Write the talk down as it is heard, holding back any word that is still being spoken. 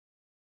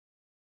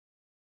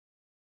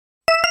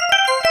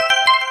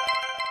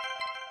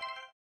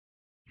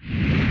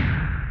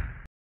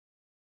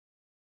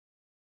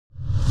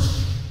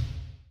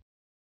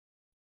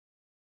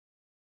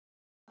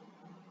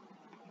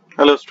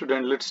Hello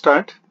student, let's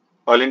start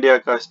All India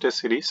Caste Test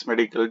Series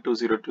Medical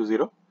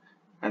 2020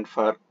 and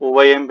for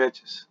OYM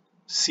batches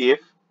CF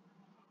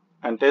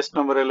and test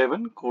number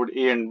 11 code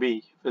A and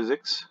B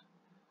physics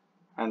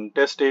and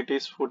test date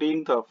is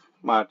 14th of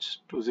March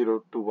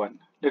 2021.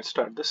 Let's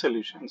start the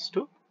solutions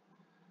to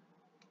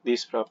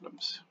these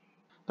problems.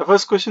 The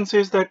first question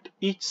says that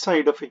each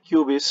side of a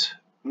cube is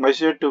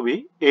measured to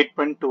be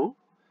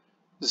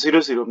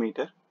 8.200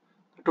 meter.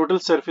 The total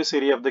surface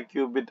area of the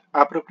cube with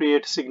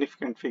appropriate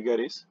significant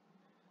figure is.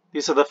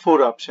 These are the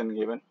four options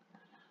given.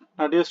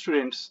 Now dear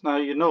students, now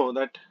you know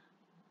that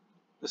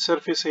the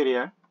surface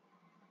area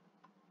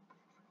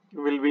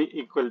will be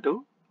equal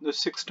to the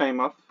 6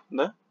 times of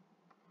the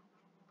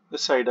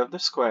side of the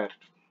square,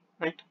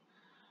 right?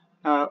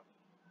 Now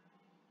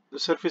the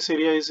surface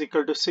area is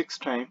equal to 6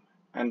 times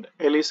and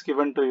L is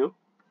given to you,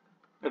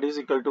 that is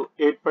equal to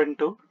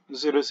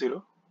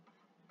 8.200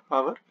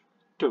 power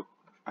 2,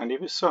 and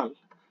if you solve,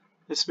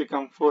 this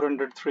becomes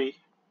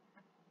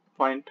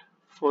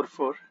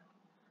 403.44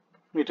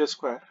 meter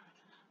square.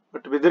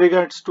 But with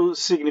regards to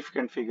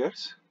significant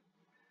figures,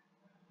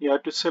 you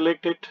have to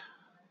select it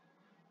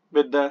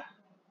with the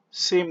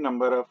same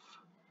number of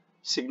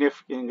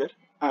significant figure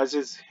as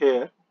is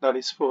here, that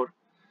is 4.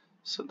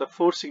 So the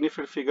 4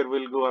 significant figure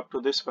will go up to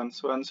this one.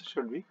 So answer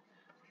should be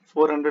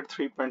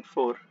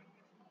 403.4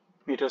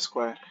 meter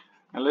square.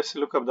 And let's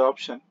look up the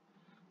option.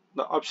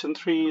 The option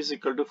 3 is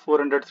equal to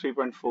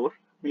 403.4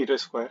 meter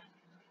square.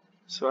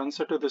 So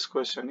answer to this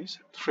question is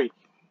 3.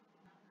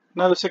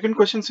 Now the second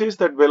question says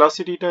that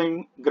velocity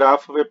time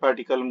graph of a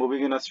particle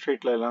moving in a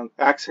straight line along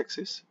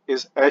x-axis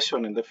is as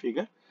shown in the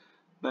figure.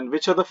 Then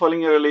which of the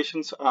following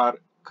relations are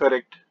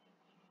correct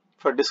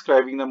for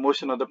describing the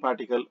motion of the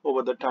particle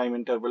over the time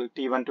interval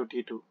t1 to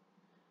t2?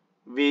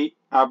 V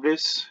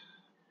average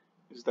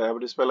is the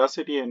average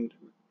velocity and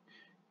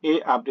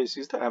A average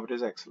is the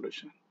average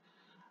acceleration.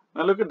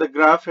 Now look at the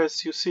graph.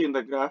 As you see in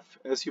the graph,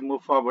 as you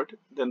move forward,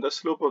 then the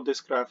slope of this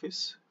graph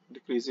is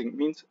decreasing,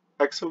 means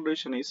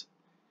acceleration is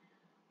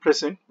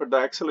present, but the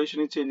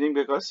acceleration is changing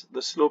because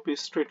the slope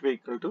is straightway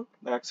equal to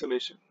the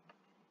acceleration.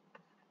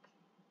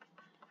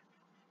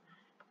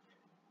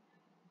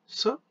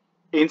 So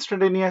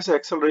instantaneous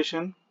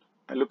acceleration,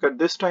 and look at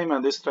this time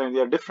and this time,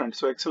 they are different,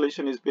 so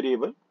acceleration is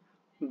variable.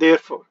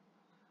 Therefore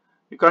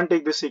you can't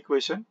take this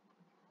equation,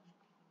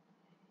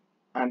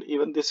 and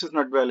even this is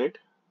not valid.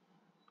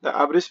 The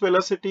average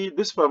velocity,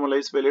 this formula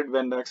is valid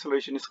when the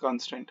acceleration is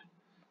constant.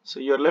 So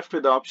you are left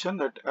with the option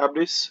that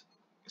average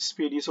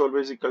speed is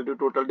always equal to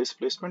total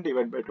displacement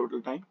divided by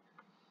total time.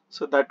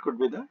 So that could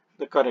be the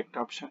correct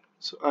option.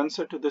 So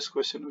answer to this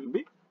question will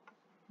be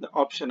the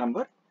option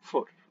number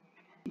 4.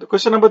 The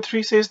question number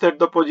 3 says that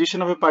the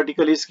position of a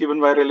particle is given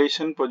by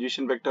relation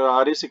position vector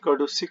r is equal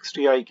to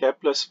 6t I cap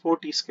plus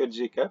 4t square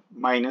j cap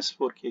minus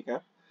 4k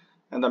cap,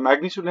 and the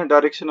magnitude and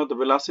direction of the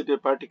velocity of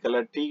the particle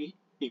at t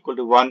equal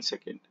to 1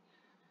 second.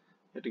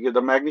 You have to give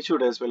the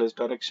magnitude as well as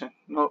direction.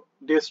 Now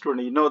dear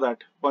student, you know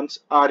that once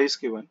r is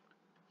given,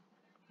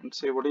 and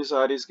say what is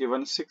r is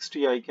given,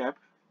 6t I cap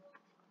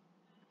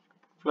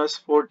plus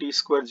 4t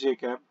square j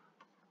cap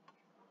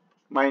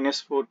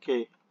minus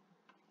 4k,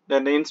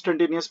 then the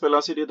instantaneous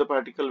velocity of the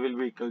particle will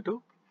be equal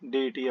to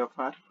dt of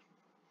r,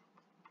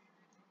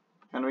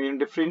 and when you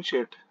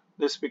differentiate,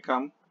 this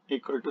become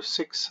equal to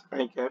 6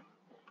 I cap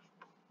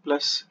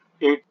plus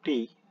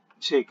 8t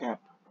j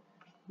cap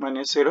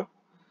minus 0.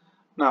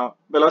 Now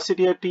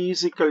velocity at t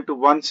is equal to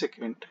 1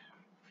 second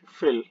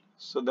fill,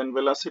 so then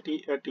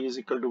velocity at t is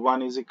equal to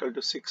 1 is equal to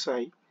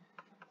 6i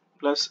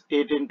plus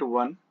 8 into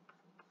 1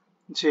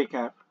 j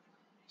cap.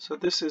 So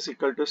this is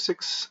equal to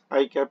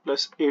 6i cap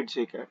plus 8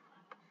 j cap.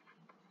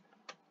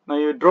 Now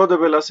you draw the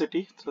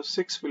velocity, so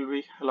 6 will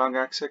be along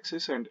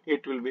x-axis and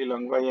 8 will be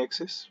along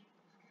y-axis.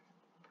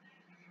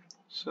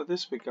 So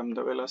this becomes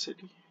the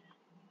velocity.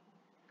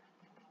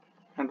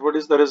 And what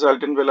is the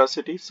resultant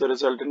velocity? So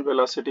resultant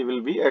velocity will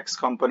be x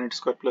component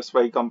square plus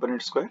y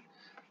component square.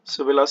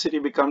 So velocity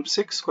becomes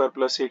 6 square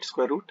plus 8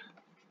 square root,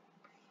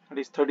 that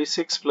is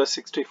 36 plus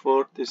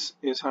 64, this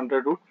is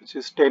 100 root, which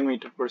is 10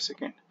 meter per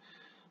second.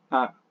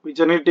 Now we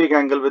generally take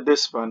angle with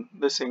this one.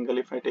 This angle,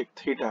 if I take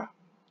theta,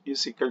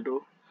 is equal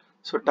to,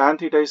 so tan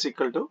theta is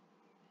equal to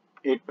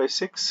 8 by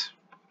 6.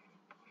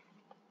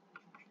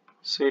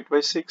 So 8 by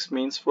 6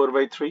 means 4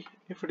 by 3.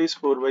 If it is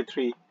 4 by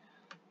 3,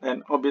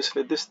 then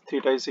obviously this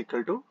theta is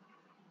equal to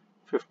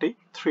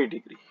 53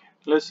 degree.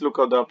 Let's look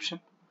at the option.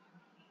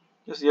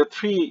 Yes, your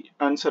 3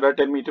 answer are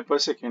 10 meter per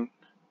second,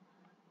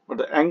 but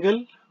the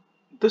angle,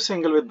 this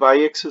angle with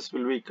y-axis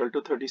will be equal to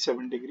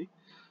 37 degree.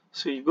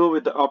 So you go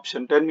with the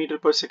option 10 meter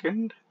per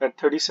second at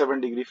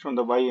 37 degree from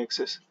the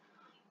y-axis.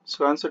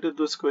 So answer to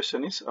this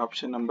question is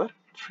option number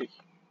 3.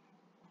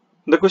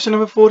 The question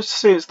number 4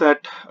 says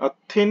that a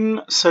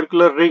thin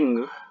circular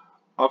ring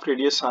of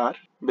radius r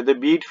with a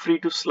bead free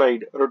to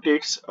slide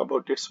rotates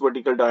about its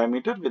vertical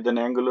diameter with an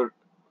angular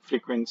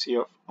frequency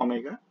of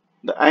omega.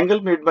 The angle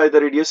made by the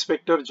radius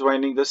vector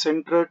joining the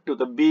center to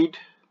the bead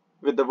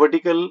with the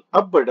vertical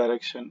upward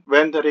direction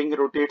when the ring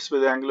rotates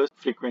with the angular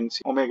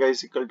frequency omega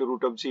is equal to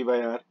root of g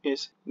by r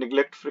is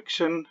neglect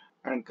friction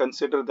and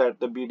consider that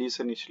the BD is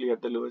initially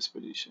at the lowest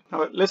position.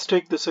 Now let's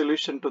take the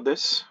solution to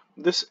this.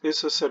 This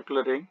is a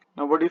circular ring.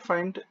 Now what do you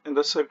find in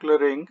the circular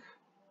ring?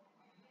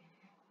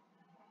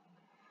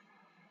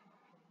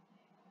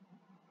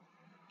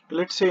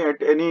 Let's say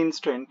at any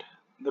instant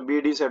the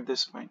BD is at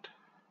this point.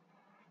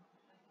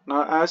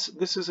 Now as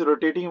this is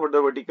rotating over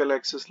the vertical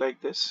axis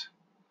like this,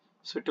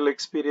 so it will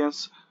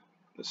experience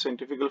the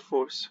centrifugal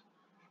force.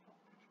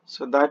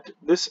 So that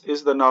this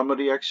is the normal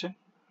reaction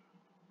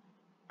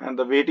and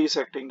the weight is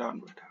acting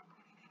downward.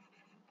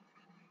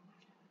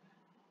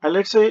 And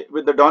let's say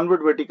with the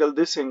downward vertical,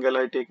 this angle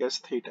I take as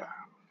theta.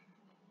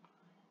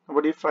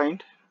 What do you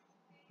find?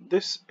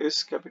 This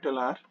is capital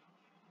R,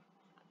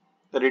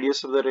 the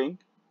radius of the ring.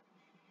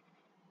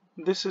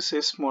 This is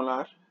a small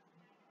r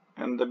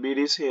and the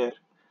BD is here.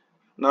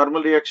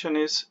 Normal reaction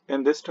is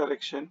in this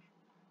direction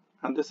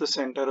and this is the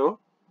center O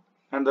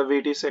and the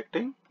weight is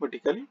acting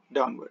vertically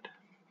downward.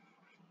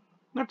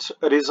 Let's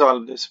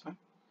resolve this one.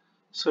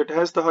 So it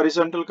has the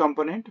horizontal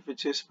component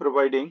which is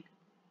providing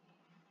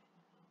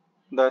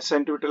the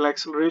centripetal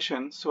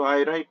acceleration. So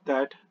I write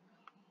that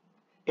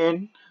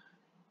n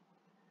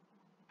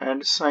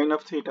and sine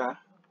of theta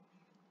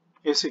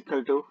is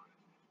equal to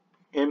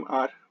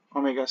mr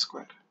omega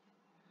square.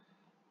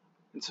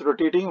 It's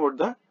rotating over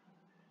the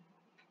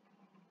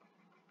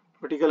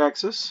vertical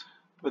axis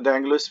with the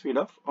angular speed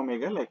of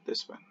omega like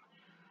this one.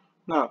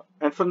 Now,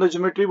 and from the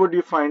geometry, what do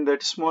you find?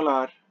 That small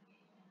r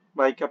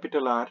by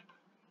capital R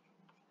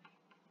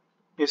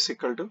is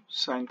equal to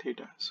sine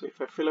theta. So if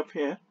I fill up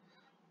here,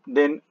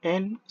 then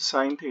n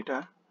sine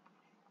theta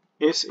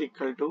is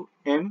equal to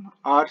m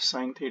r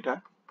sine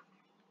theta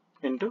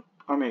into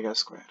omega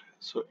square.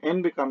 So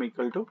n become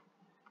equal to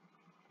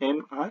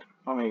m r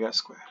omega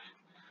square.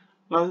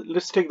 Now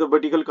let's take the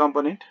vertical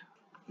component.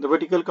 The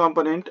vertical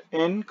component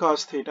n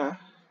cos theta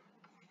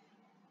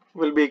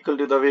will be equal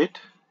to the weight,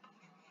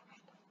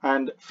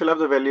 and fill up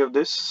the value of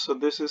this. So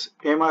this is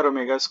mr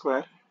omega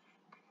square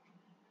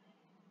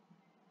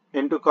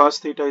into cos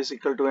theta is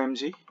equal to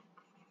mg,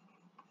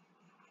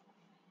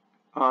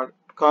 or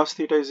cos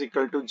theta is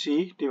equal to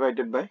g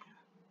divided by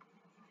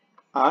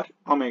r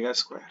omega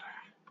square.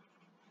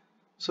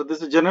 So this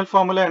is the general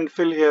formula, and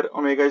fill here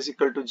omega is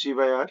equal to g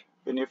by r.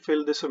 When you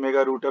fill this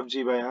omega root of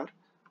g by r,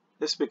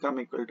 this become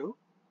equal to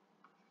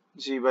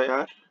g by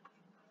r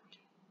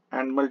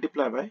and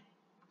multiply by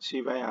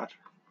g by r.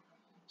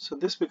 So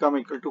this become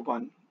equal to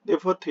 1.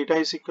 Therefore theta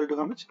is equal to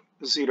how much?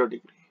 0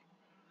 degree.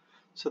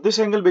 So this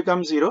angle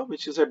becomes 0,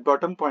 which is at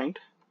bottom point,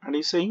 and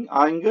he's saying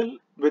angle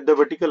with the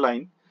vertical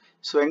line.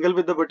 So angle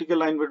with the vertical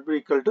line would be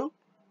equal to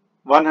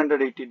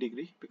 180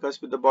 degree,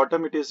 because with the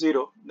bottom it is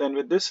 0, then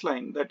with this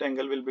line that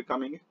angle will be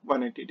coming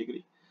 180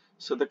 degree.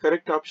 So the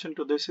correct option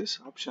to this is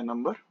option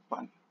number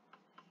 1.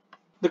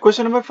 The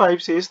question number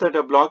 5 says that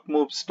a block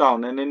moves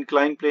down an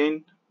inclined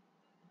plane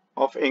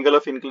of angle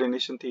of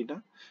inclination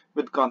theta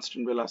with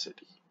constant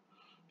velocity.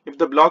 If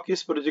the block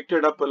is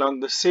projected up along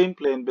the same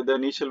plane with the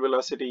initial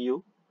velocity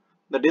u,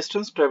 the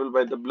distance traveled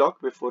by the block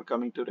before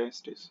coming to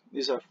rest is.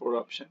 These are 4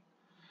 options.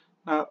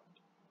 Now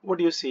what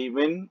do you see?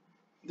 When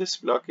this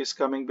block is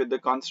coming with the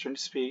constant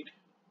speed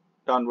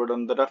downward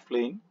on the rough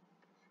plane,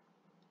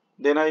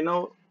 then I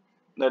know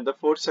that the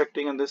force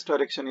acting in this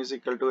direction is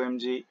equal to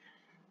mg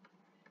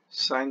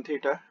sine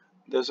theta.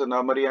 There's a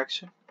normal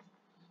reaction.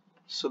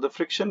 So the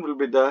friction will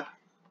be the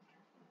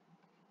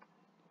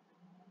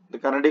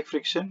kinetic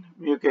friction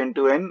mu k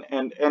into n,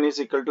 and n is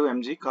equal to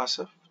mg cos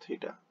of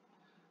theta.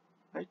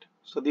 Right?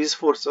 So these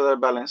forces are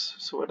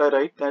balanced. So what I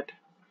write that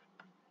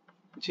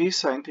g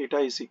sine theta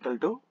is equal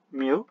to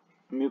mu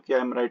k, I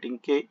am writing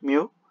k,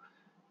 mu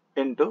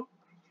into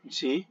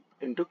g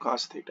into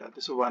cos theta.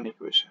 This is one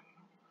equation.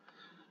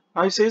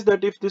 Now it says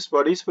that if this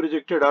body is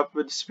projected up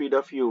with speed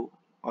of u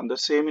on the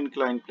same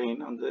inclined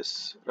plane, on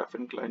this rough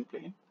inclined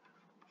plane,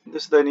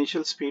 this is the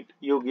initial speed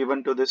u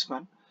given to this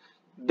one,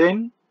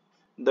 then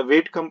the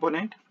weight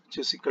component, which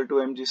is equal to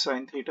mg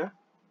sine theta,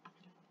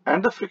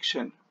 and the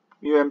friction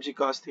mu mg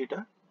cos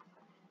theta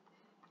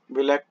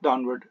will act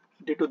downward.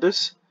 Due to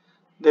this,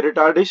 the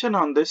retardation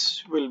on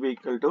this will be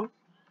equal to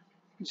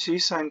g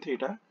sine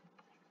theta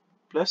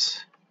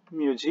plus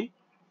mu g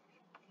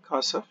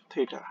cos of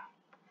theta.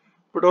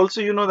 But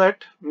also you know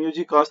that mu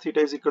g cos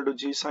theta is equal to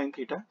g sine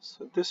theta.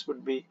 So this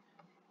would be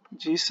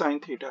g sine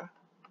theta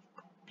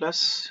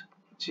plus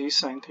g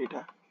sine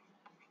theta,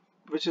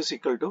 which is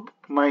equal to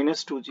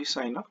minus 2g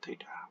sine of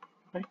theta.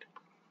 Right?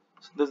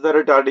 So this is the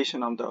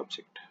retardation of the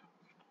object.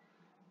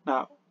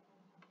 Now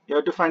you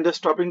have to find the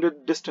stopping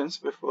distance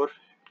before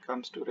it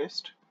comes to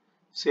rest.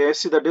 Say I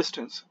see the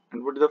distance,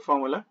 and what is the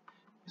formula?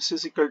 This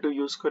is equal to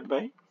u squared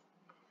by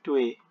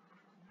 2a,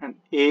 and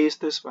a is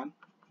this one,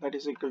 that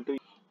is equal to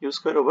u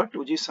square over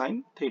 2g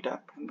sine theta,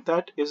 and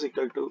that is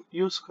equal to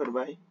u square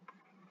by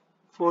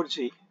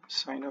 4g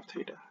sine of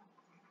theta.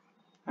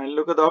 And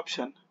look at the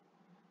option,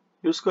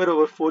 u square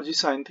over 4g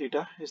sine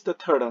theta is the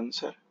third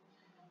answer.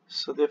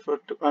 So therefore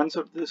to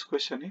answer this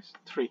question is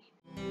 3.